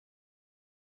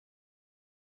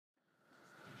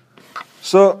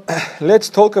So let's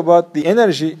talk about the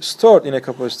energy stored in a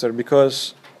capacitor,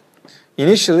 because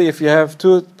initially if you have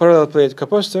two parallel plate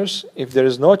capacitors, if there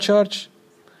is no charge,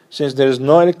 since there is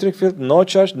no electric field, no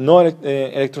charge, no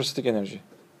electrostatic energy.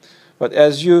 But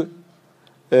as you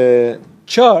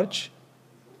charge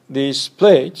these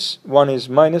plates, one is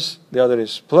minus, the other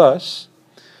is plus,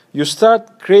 you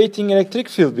start creating electric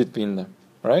field between them,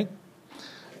 right?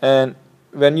 And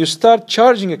when you start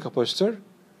charging a capacitor,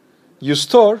 you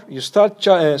start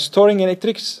storing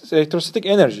electrostatic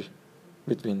energy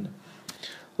between them.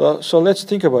 So let's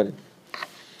think about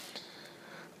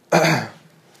it.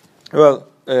 Well,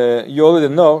 you already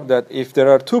know that if there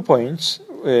are 2 points,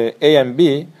 A and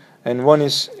B, and one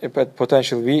is at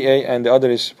potential VA and the other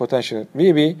is potential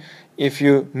VB, if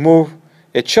you move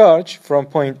a charge from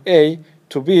point A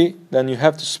to B, then you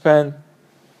have to spend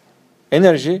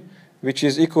energy which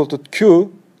is equal to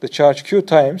Q, the charge Q,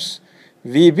 times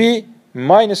VB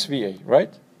minus VA,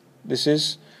 right? This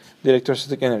is the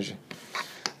electrostatic energy.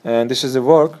 And this is the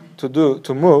work to do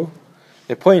to move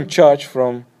a point charge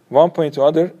from one point to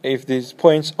other. If these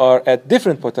points are at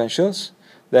different potentials,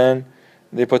 then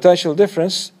the potential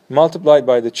difference multiplied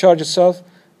by the charge itself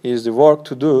is the work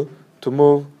to do to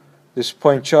move this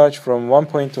point charge from one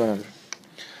point to another.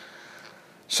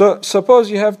 So suppose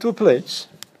you have two plates,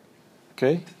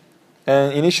 okay,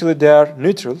 and initially they are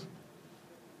neutral.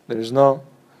 There is no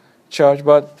charge,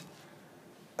 but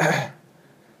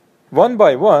one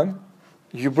by one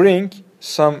you bring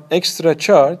some extra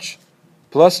charge,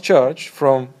 plus charge,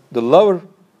 from the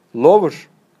lower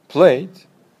plate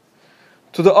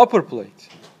to the upper plate.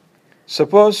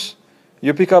 Suppose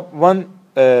you pick up one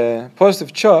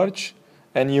positive charge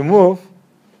and you move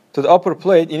to the upper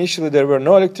plate. Initially there were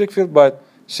no electric field, but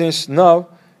since now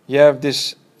you have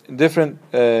this different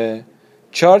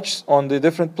charge on the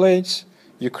different plates,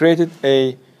 you created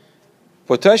a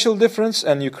potential difference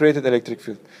and you created electric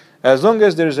field. As long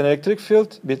as there is an electric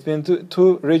field between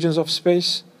two regions of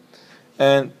space,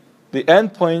 and the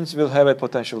endpoints will have a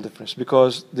potential difference,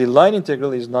 because the line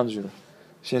integral is non-zero,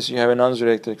 since you have a non-zero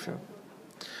electric field.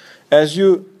 As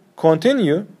you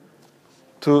continue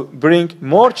to bring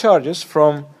more charges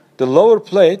from the lower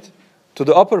plate to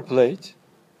the upper plate,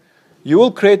 you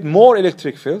will create more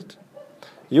electric field,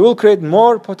 you will create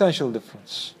more potential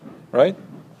difference, right?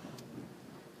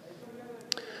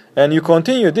 And you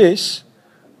continue this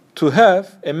to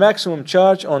have a maximum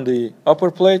charge on the upper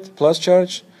plate, plus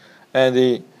charge, and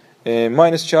the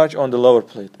minus charge on the lower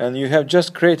plate. And you have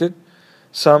just created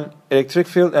some electric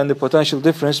field and the potential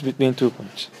difference between 2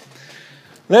 points.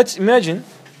 Let's imagine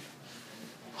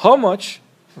how much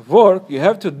work you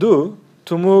have to do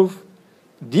to move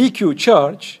dq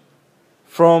charge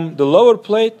from the lower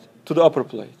plate to the upper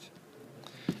plate.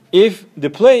 If the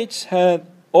plates had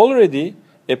already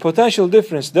a potential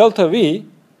difference delta V,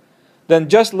 then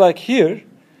just like here,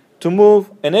 to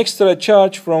move an extra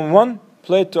charge from one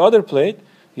plate to other plate,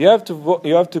 you have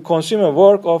to consume a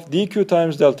work of dq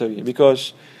times delta V.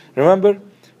 Because remember,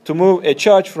 to move a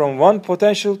charge from one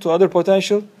potential to other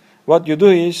potential, what you do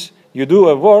is you do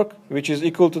a work which is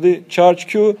equal to the charge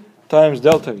q times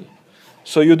delta V.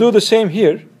 So you do the same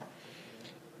here,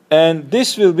 and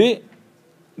this will be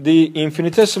the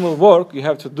infinitesimal work you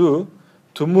have to do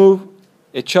to move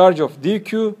a charge of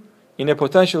dq in a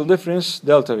potential difference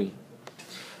delta V.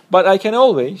 But I can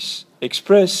always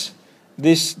express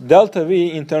this delta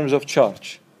V in terms of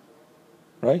charge,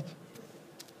 right?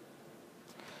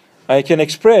 I can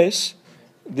express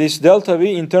this delta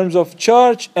V in terms of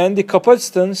charge and the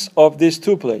capacitance of these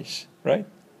two plates, right?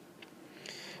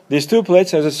 These two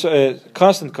plates has a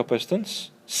constant capacitance,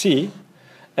 C,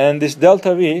 and this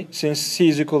delta V, since C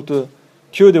is equal to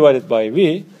Q divided by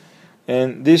V,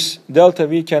 and this delta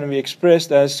V can be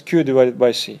expressed as Q divided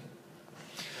by C.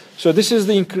 So this is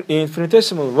the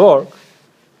infinitesimal work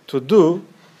to do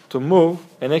to move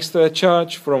an extra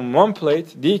charge from one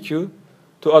plate, dq,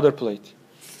 to other plate.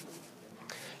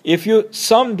 If you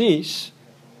sum these,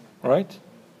 right,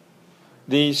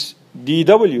 these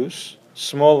dWs,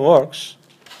 small works,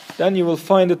 then you will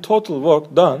find the total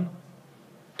work done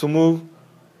to move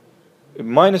a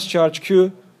minus charge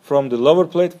q from the lower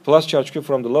plate, plus charge q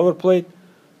from the lower plate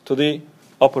to the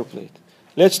upper plate.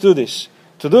 Let's do this.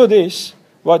 To do this,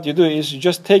 what you do is you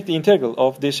just take the integral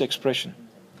of this expression.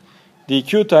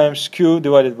 dq times q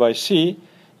divided by c,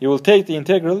 you will take the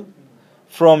integral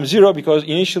from 0, because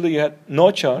initially you had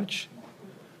no charge,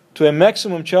 to a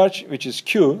maximum charge which is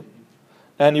q,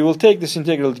 and you will take this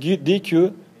integral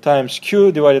dq times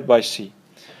q divided by c.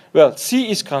 Well, c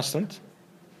is constant,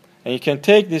 and you can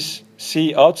take this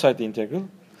c outside the integral,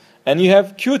 and you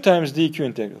have q times dq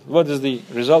integral. What is the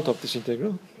result of this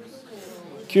integral?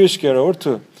 q square over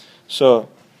 2. So,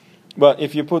 but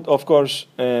if you put, of course,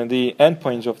 the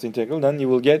endpoints of the integral, then you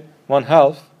will get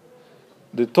 1/2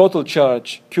 the total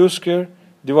charge q square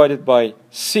divided by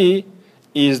c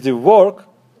is the work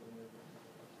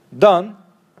done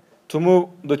to move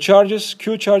the charges,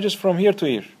 q charges, from here to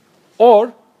here.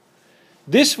 Or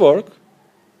this work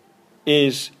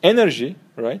is energy,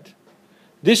 right?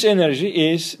 This energy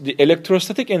is the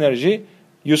electrostatic energy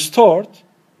you stored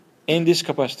in this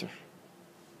capacitor.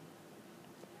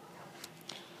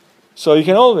 So you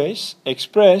can always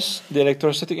express the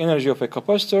electrostatic energy of a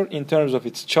capacitor in terms of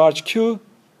its charge Q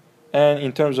and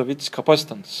in terms of its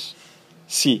capacitance,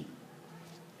 C.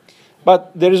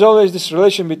 But there is always this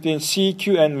relation between C,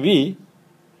 Q, and V.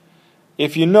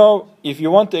 If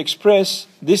you want to express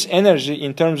this energy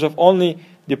in terms of only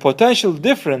the potential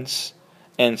difference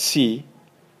and C,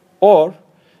 or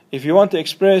if you want to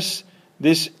express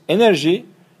this energy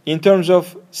in terms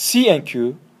of C and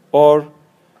Q, or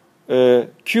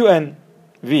Q and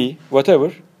V,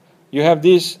 whatever, you have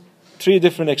these three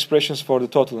different expressions for the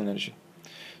total energy.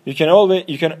 You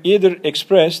can either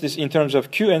express this in terms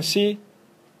of Q and C,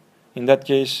 in that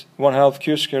case 1/2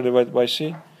 q squared divided by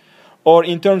C, or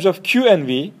in terms of Q and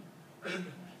V,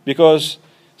 because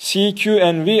C, Q,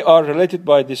 and V are related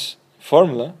by this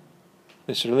formula,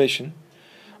 this relation,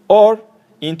 or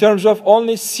in terms of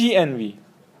only C and V.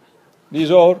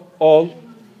 These are all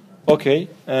okay,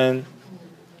 and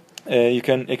you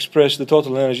can express the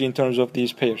total energy in terms of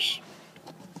these pairs.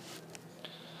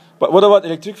 But what about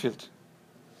electric field?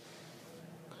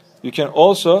 You can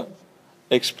also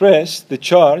express the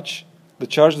charge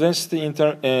density in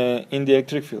the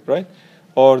electric field, right?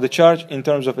 Or the charge in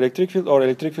terms of electric field, or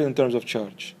electric field in terms of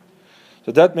charge.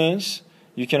 So that means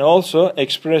you can also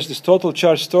express this total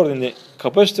charge stored in the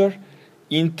capacitor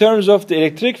in terms of the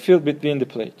electric field between the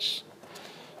plates.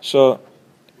 So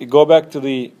we go back to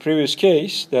the previous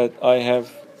case that I have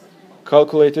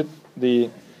calculated the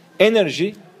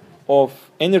energy of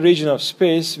any region of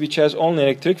space which has only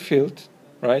electric field,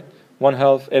 right?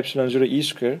 1/2 epsilon 0 E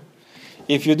square.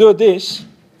 If you do this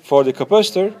for the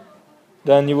capacitor,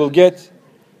 then you will get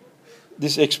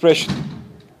this expression,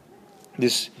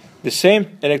 the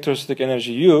same electrostatic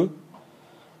energy U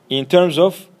in terms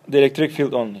of the electric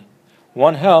field only.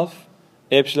 1/2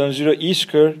 epsilon 0 E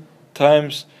square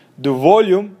times the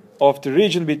volume of the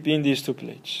region between these two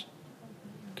plates.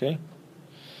 Okay?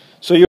 So you